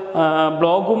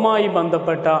ബ്ലോഗുമായി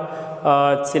ബന്ധപ്പെട്ട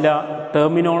ചില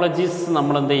ടെർമിനോളജീസ്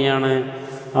നമ്മൾ എന്ത് ചെയ്യാണ്,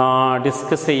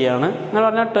 ഡിസ്കസ് ചെയ്യാണ്. അങ്ങനെ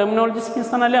പറഞ്ഞാൽ ടെർമിനോളജീസ്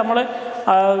മീൻസ് പറഞ്ഞാൽ നമ്മൾ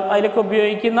അതിലൊക്കെ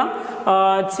ഉപയോഗിക്കുന്ന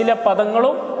ചില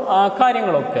പദങ്ങളും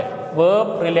കാര്യങ്ങളൊക്കെ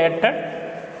verb related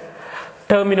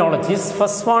terminologies.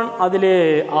 First one അതിൽ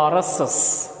RSS,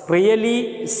 really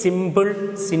simple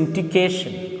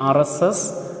syndication. RSS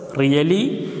really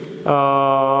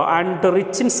and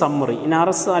rich in summary. In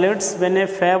RSS alerts when a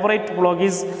favorite blog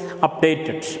is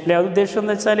updated അല്ലേ. അത് ഉദ്ദേശം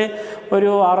എന്ന് വെച്ചാൽ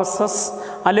ഒരു RSS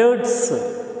അലേർട്സ്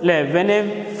അല്ലേ, when A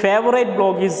favourite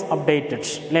blog is updated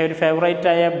അല്ലേ, ഒരു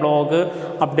ഫേവറേറ്റായ ബ്ലോഗ്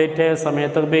അപ്ഡേറ്റ് ആയ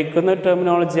സമയത്ത് ഉപയോഗിക്കുന്ന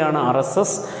ടെർമിനോളജിയാണ്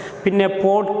RSS. പിന്നെ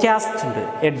പോഡ്കാസ്റ്റ് ഉണ്ട്,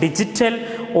 A digital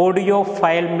audio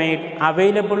file made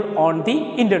available on the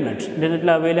ഇൻ്റർനെറ്റിൽ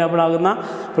അവൈലബിൾ ആകുന്ന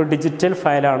ഒരു digital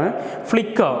ഫയലാണ്.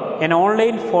 Flicker, N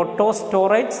online photo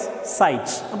storage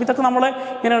site. അപ്പോൾ ഇതൊക്കെ നമ്മൾ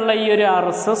ഇങ്ങനെയുള്ള ഈ ഒരു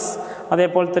RSS,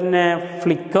 അതേപോലെ തന്നെ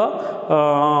ഫ്ലിക്കർ,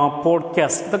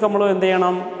 പോഡ്കാസ്റ്റ്, ഇതൊക്കെ നമ്മൾ എന്ത്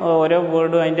ചെയ്യണം, ഓരോ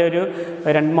വേർഡ് അതിൻ്റെ ഒരു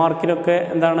 2 മാർക്കിലൊക്കെ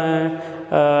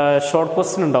ഷോർട്ട്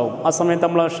ക്വസ്റ്റ്യൻ ഉണ്ടാവും. ആ സമയത്ത്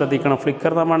നമ്മൾ ശ്രദ്ധിക്കണം.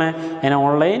 ഫ്ലിക്കർ നമ്മൾ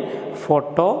ഓൺലൈൻ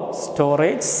ഫോട്ടോ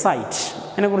സ്റ്റോറേജ് സൈറ്റ്,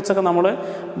 അതിനെക്കുറിച്ചൊക്കെ നമ്മൾ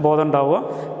ബോധം ഉണ്ടാവുക.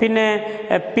 പിന്നെ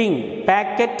ping,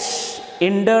 packet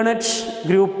internet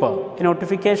group,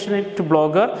 notification to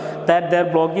blogger that there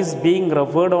blog is being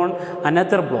referred on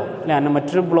another blog അല്ലെ,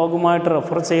 മറ്റൊരു ബ്ലോഗുമായിട്ട്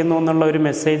റെഫർ ചെയ്യുന്നു എന്നുള്ള ഒരു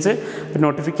മെസ്സേജ്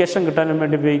നോട്ടിഫിക്കേഷൻ കിട്ടാനും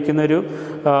വേണ്ടി ഉപയോഗിക്കുന്ന ഒരു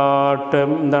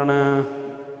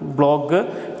blog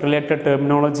related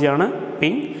ടെർമിനോളജിയാണ്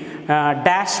ping.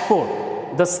 Dashboard,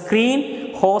 the screen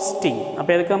hosting.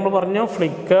 അപ്പോൾ ഏതൊക്കെ നമ്മൾ പറഞ്ഞു,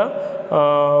 ഫ്ലിക്കർ,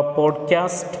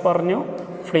 പോഡ്കാസ്റ്റ് പറഞ്ഞു,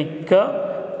 ഫ്ലിക്കർ,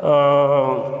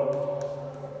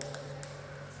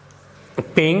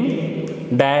 പിങ്,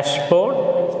 ഡാഷ്ബോർഡ്,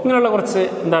 ഇങ്ങനെയുള്ള കുറച്ച്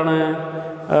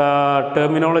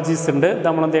ടെർമിനോളജീസ് ഉണ്ട്.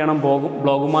 നമ്മൾ എന്ത് ചെയ്യണം,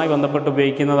 ബ്ലോഗുമായി ബന്ധപ്പെട്ട്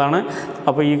ഉപയോഗിക്കുന്നതാണ്.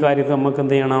 അപ്പോൾ ഈ കാര്യത്തിൽ നമുക്ക്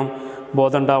എന്ത് ചെയ്യണം,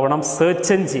 ബോധം ഉണ്ടാവണം.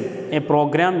 Search engine, A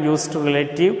programme use to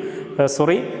relative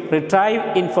retrieve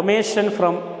information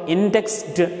from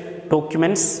indexed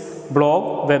documents, blog,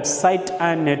 website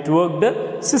and networked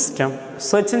system.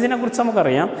 Search എഞ്ചിനെ കുറിച്ച്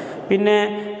നമുക്കറിയാം. പിന്നെ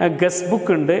ഗസ്റ്റ്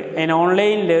ബുക്ക് ഉണ്ട്, an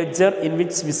online ledger in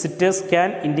which visitors can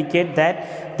indicate that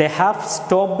they have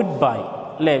stopped by.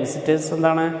 അല്ലേ, visitors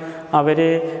എന്താണ്, അവർ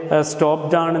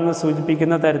stopped ആണെന്ന്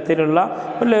സൂചിപ്പിക്കുന്ന തരത്തിലുള്ള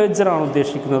ഒരു ലെഡ്ജറാണ്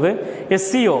ഉദ്ദേശിക്കുന്നത്.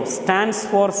 SEO stands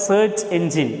for search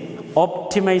engine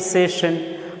optimisation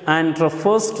and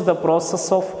refers to the process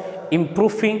of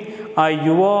improving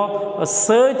your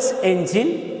search engine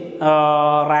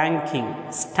ranking.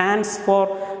 Stands for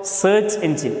search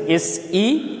engine,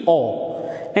 SEO.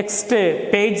 Next,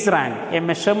 page rank, a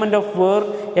measurement of where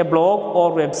a blog or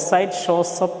website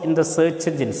shows up in the search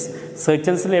engines. Search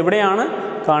engines എവിടെയാണ്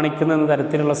കാണിക്കുന്ന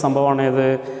തരത്തിലുള്ള സംഭവമാണ് ഇത്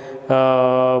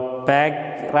page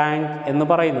rank എന്ന്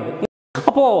പറയുന്നത്.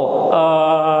 അപ്പോൾ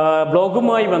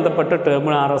ബ്ലോഗുമായി ബന്ധപ്പെട്ട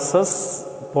ടേമിൽ RSS,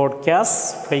 podcast,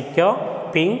 flicker,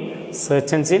 ping,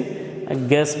 search engine,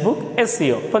 guest book,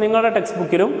 SEO. ഇപ്പോൾ നിങ്ങളുടെ ടെക്സ്റ്റ്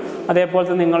ബുക്കിലും അതേപോലെ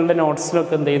തന്നെ നിങ്ങളുടെ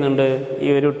നോട്ട്സിലൊക്കെ എന്ത് ചെയ്യുന്നുണ്ട്, ഈ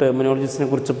ഒരു ടെർമിനോളജീസിനെ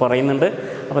കുറിച്ച് പറയുന്നുണ്ട്.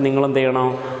 അപ്പോൾ നിങ്ങൾ എന്ത് ചെയ്യണം,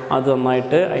 അത്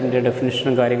നന്നായിട്ട് അതിൻ്റെ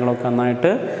ഡെഫിനിഷനും കാര്യങ്ങളൊക്കെ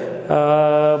നന്നായിട്ട്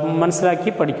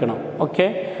മനസ്സിലാക്കി പഠിക്കണം. Okay,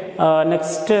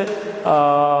 next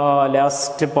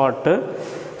last part,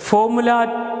 formula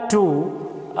to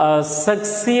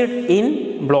succeed in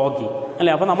blogging.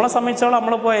 അല്ലേ, അപ്പോൾ നമ്മളെ സംബന്ധിച്ചോളം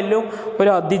നമ്മളിപ്പോൾ എല്ലാം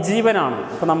ഒരു അതിജീവനാണ്.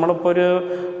 അപ്പോൾ നമ്മളിപ്പോൾ ഒരു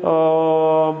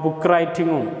ബുക്ക്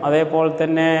റൈറ്റിങ്ങും അതേപോലെ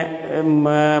തന്നെ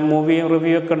മൂവി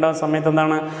റിവ്യൂ ഒക്കെ ഉണ്ടാകുന്ന സമയത്ത്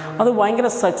എന്താണ്, അത് ഭയങ്കര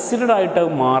സക്സീഡഡ് ആയിട്ട്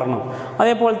മാറണം.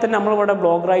 അതേപോലെ തന്നെ നമ്മളിവിടെ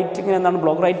ബ്ലോഗ് റൈറ്റിംഗ് എന്താണ്,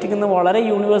 ബ്ലോഗ് റൈറ്റിംഗ് എന്ന് വളരെ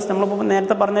യൂണിവേഴ്സ് നമ്മളിപ്പോൾ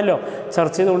നേരത്തെ പറഞ്ഞല്ലോ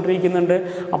ചർച്ച ചെയ്തുകൊണ്ടിരിക്കുന്നുണ്ട്.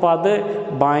 അപ്പോൾ അത്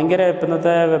ഭയങ്കര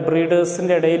ഇപ്പോഴത്തെ വെബ്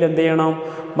റീഡേഴ്സിൻ്റെ ഇടയിൽ എന്ത് ചെയ്യണം,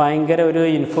 ഭയങ്കര ഒരു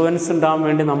ഇൻഫ്ലുവൻസ് ഉണ്ടാകാൻ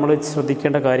വേണ്ടി നമ്മൾ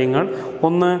ശ്രദ്ധിക്കേണ്ട കാര്യങ്ങൾ,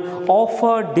 ഒന്ന്,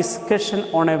 offer discussion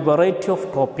on A variety of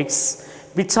topics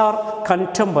which are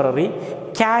contemporary,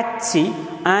 catchy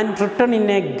and written in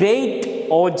a great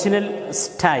original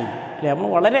style. അല്ലേ, നമ്മൾ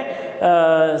വളരെ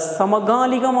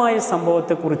സമകാലികമായ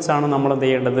സംഭവത്തെക്കുറിച്ചാണ് നമ്മൾ എന്ത്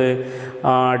ചെയ്യേണ്ടത്,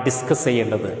 ഡിസ്കസ്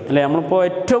ചെയ്യേണ്ടത്. അല്ലേ, നമ്മളിപ്പോൾ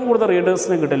ഏറ്റവും കൂടുതൽ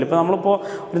റീഡേഴ്സിന് കിട്ടില്ല. ഇപ്പോൾ നമ്മളിപ്പോൾ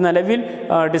ഒരു നിലവിൽ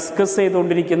ഡിസ്കസ്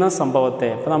ചെയ്തുകൊണ്ടിരിക്കുന്ന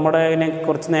സംഭവത്തെ, ഇപ്പോൾ നമ്മുടെ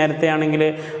കുറച്ച് നേരത്തെ ആണെങ്കിൽ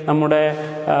നമ്മുടെ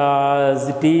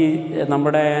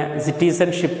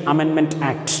സിറ്റിസൺഷിപ്പ് അമെൻമെൻറ്റ്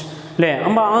ആക്ട്, അല്ലേ,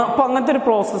 അപ്പോൾ അങ്ങനത്തെ ഒരു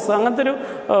പ്രോസസ്സ്, അങ്ങനത്തെ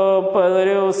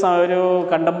ഒരു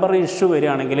കണ്ടംപററി ഇഷ്യൂ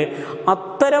വരികയാണെങ്കിൽ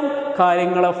അത്തരം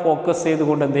കാര്യങ്ങളെ ഫോക്കസ്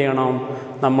ചെയ്തുകൊണ്ട് എന്ത് ചെയ്യണം,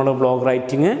 നമ്മൾ ബ്ലോഗ്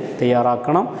റൈറ്റിംഗ്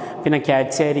തയ്യാറാക്കണം. പിന്നെ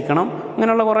ക്യാച്ച് ആയിരിക്കണം.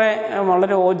 അങ്ങനെയുള്ള കുറേ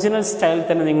വളരെ ഒറിജിനൽ സ്റ്റൈൽ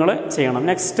തന്നെ നിങ്ങൾ ചെയ്യണം.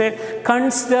 Next,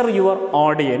 consider your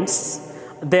audience,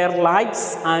 their likes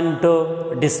and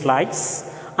dislikes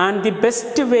and the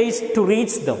best ways to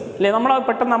reach them. അല്ലേ,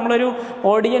 പെട്ടെന്ന് നമ്മളൊരു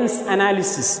ഓഡിയൻസ്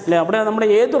അനാലിസിസ്, അല്ലേ, അവിടെ നമ്മുടെ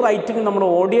ഏത് റൈറ്റിങ്ങും നമ്മുടെ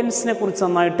ഓഡിയൻസിനെ കുറിച്ച്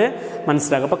നന്നായിട്ട്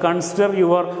മനസ്സിലാക്കുക. അപ്പോൾ കൺസിഡർ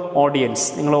യുവർ ഓഡിയൻസ്,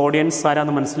 നിങ്ങൾ ഓഡിയൻസ്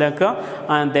ആരാന്ന് മനസ്സിലാക്കുക.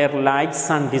 And their likes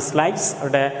and dislikes,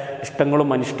 അവരുടെ ഇഷ്ടങ്ങളും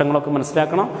അനിഷ്ടങ്ങളൊക്കെ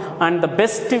മനസ്സിലാക്കണം. And the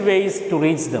best ways to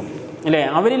reach dum, അല്ലേ,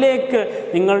 അവരിലേക്ക്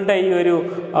നിങ്ങളുടെ ഈ ഒരു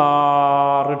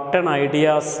റിട്ടേൺ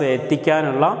ഐഡിയാസ്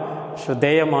എത്തിക്കാനുള്ള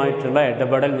ശ്രദ്ധേയമായിട്ടുള്ള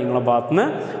ഇടപെടൽ നിങ്ങളുടെ ഭാഗത്തുനിന്ന്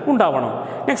ഉണ്ടാവണം.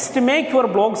 Next, make your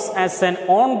blogs as an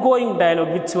ongoing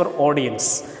dialogue with your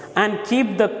audience and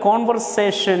keep the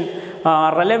conversation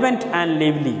relevant and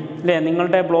lively. അല്ലേ,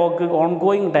 നിങ്ങളുടെ ബ്ലോഗ്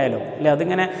ഓൺഗോയിങ് ഡയലോഗ്, അല്ലേ,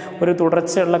 അതിങ്ങനെ ഒരു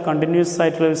തുടർച്ചയുള്ള കണ്ടിന്യൂസ്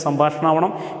ആയിട്ടുള്ള ഒരു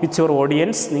സംഭാഷണമാവണം വിത്ത് യുവർ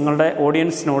ഓഡിയൻസ്, നിങ്ങളുടെ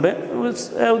ഓഡിയൻസിനോട്.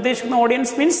 ഉദ്ദേശിക്കുന്ന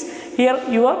audience means here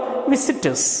your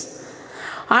visitors.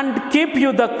 And keep you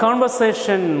the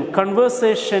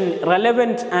conversation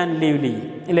relevant and lively.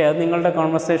 ഇല്ലേ, അത് നിങ്ങളുടെ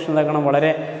കോൺവെർസേഷൻ എന്താക്കണം,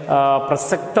 വളരെ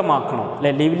പ്രസക്തമാക്കണം.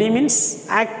 അല്ലേ, ലിവ്ലി മീൻസ്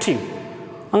ആക്റ്റീവ്.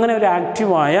 അങ്ങനെ ഒരു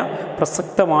ആക്റ്റീവായ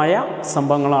പ്രസക്തമായ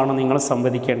സംഭവങ്ങളാണ് നിങ്ങൾ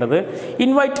സംവദിക്കേണ്ടത്.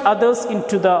 Invite others in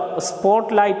to the spot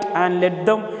light and let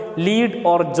them lead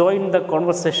or join the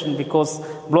conversation because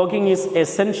blogging is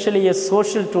essentially A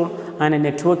social tool and A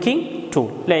networking tool.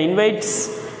 അല്ലേ,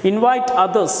 ഇൻവൈറ്റ്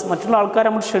അതേഴ്സ്, മറ്റുള്ള ആൾക്കാരെ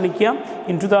നമ്മൾ ക്ഷണിക്കുക.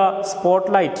 In to the spot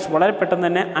light, വളരെ പെട്ടെന്ന്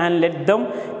തന്നെ. And let them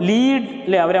lead,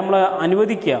 അല്ലേ, അവരെ നമ്മൾ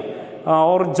അനുവദിക്കുക.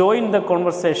 ഓർ ജോയിൻ ദ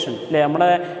കോൺവെർസേഷൻ, അല്ലേ, നമ്മുടെ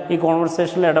ഈ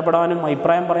കോൺവെർസേഷനിൽ ഇടപെടാനും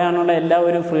അഭിപ്രായം പറയാനുള്ള എല്ലാ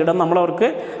ഒരു ഫ്രീഡം നമ്മളവർക്ക്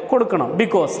കൊടുക്കണം.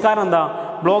 ബിക്കോസ് കാരണം എന്താ,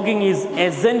 blogging is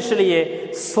essentially A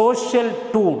social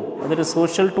tool, അതൊരു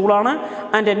സോഷ്യൽ ടൂളാണ്.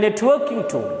 And A networking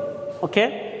tool. Okay,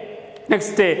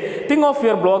 next, think of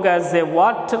your blog as A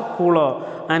water cooler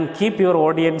and keep your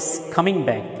audience coming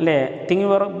back. അല്ലേ, think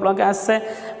your blog as A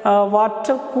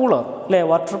water cooler. അല്ലേ,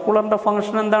 water കൂളറിൻ്റെ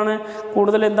function എന്താണ്,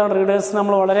 കൂടുതൽ എന്താണ്, readers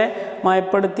നമ്മൾ വളരെ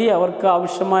മയപ്പെടുത്തി അവർക്ക്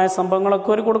ആവശ്യമായ സംഭവങ്ങളൊക്കെ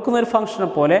ഒരു കൊടുക്കുന്ന ഒരു ഫംഗ്ഷനെ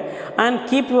പോലെ. And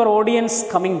keep your audience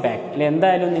coming back. അല്ലെ,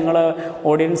 എന്തായാലും നിങ്ങൾ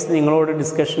ഓഡിയൻസ് നിങ്ങളോട്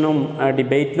ഡിസ്കഷനും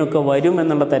ഡിബേറ്റിനൊക്കെ വരും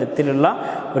എന്നുള്ള തരത്തിലുള്ള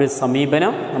ഒരു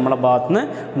സമീപനം നമ്മുടെ ഭാഗത്തുനിന്ന്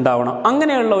ഉണ്ടാവണം.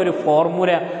 അങ്ങനെയുള്ള ഒരു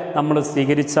ഫോർമുല നമ്മൾ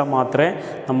സ്വീകരിച്ചാൽ മാത്രമേ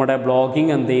നമ്മുടെ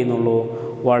ബ്ലോഗിങ് എന്ത് ചെയ്യുന്നുള്ളൂ,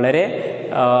 വളരെ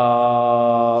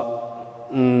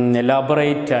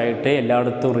എലാബറേറ്റ് ആയിട്ട്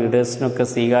എല്ലായിടത്തും റീഡേഴ്സിനൊക്കെ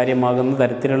സ്വീകാര്യമാകുന്ന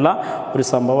തരത്തിലുള്ള ഒരു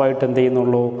സംഭവമായിട്ട് എന്ത്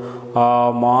ചെയ്യുന്നുള്ളൂ,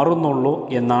 മാറുന്നുള്ളൂ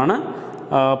എന്നാണ്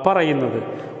പറയുന്നത്.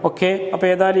 ഓക്കെ, അപ്പോൾ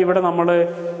ഏതായാലും ഇവിടെ നമ്മൾ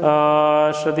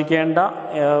ശ്രദ്ധിക്കേണ്ട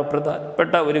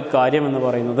പ്രധാനപ്പെട്ട ഒരു കാര്യം എന്ന്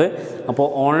പറയുന്നത്, അപ്പോൾ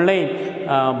ഓൺലൈൻ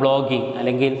ബ്ലോഗിങ്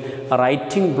അല്ലെങ്കിൽ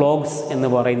റൈറ്റിംഗ് ബ്ലോഗ്സ് എന്ന്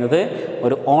പറയുന്നത്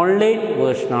ഒരു ഓൺലൈൻ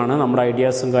വേർഷനാണ് നമ്മുടെ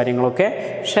ഐഡിയാസും കാര്യങ്ങളൊക്കെ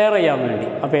ഷെയർ ചെയ്യാൻ വേണ്ടി.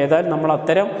 അപ്പോൾ ഏതായാലും നമ്മൾ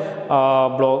അത്തരം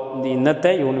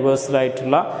ഇന്നത്തെ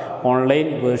യൂണിവേഴ്സലായിട്ടുള്ള ഓൺലൈൻ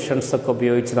വേർഷൻസൊക്കെ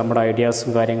ഉപയോഗിച്ച് നമ്മുടെ ഐഡിയാസും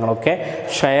കാര്യങ്ങളൊക്കെ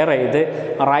ഷെയർ ചെയ്ത്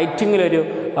റൈറ്റിങ്ങിലൊരു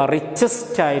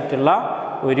റിച്ചസ്റ്റ് ആയിട്ടുള്ള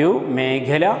ഒരു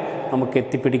മേഖല നമുക്ക്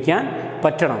എത്തിപ്പിടിക്കാൻ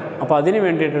പറ്റണം. അപ്പോൾ അതിന്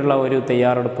വേണ്ടിയിട്ടുള്ള ഒരു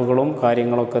തയ്യാറെടുപ്പുകളും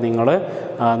കാര്യങ്ങളൊക്കെ നിങ്ങൾ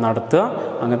നടത്തുക.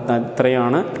 അങ്ങനെ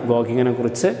ഇത്രയാണ് ബ്ലോഗിങ്ങിനെ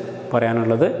കുറിച്ച്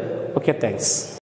പറയാനുള്ളത്. Okay, thanks.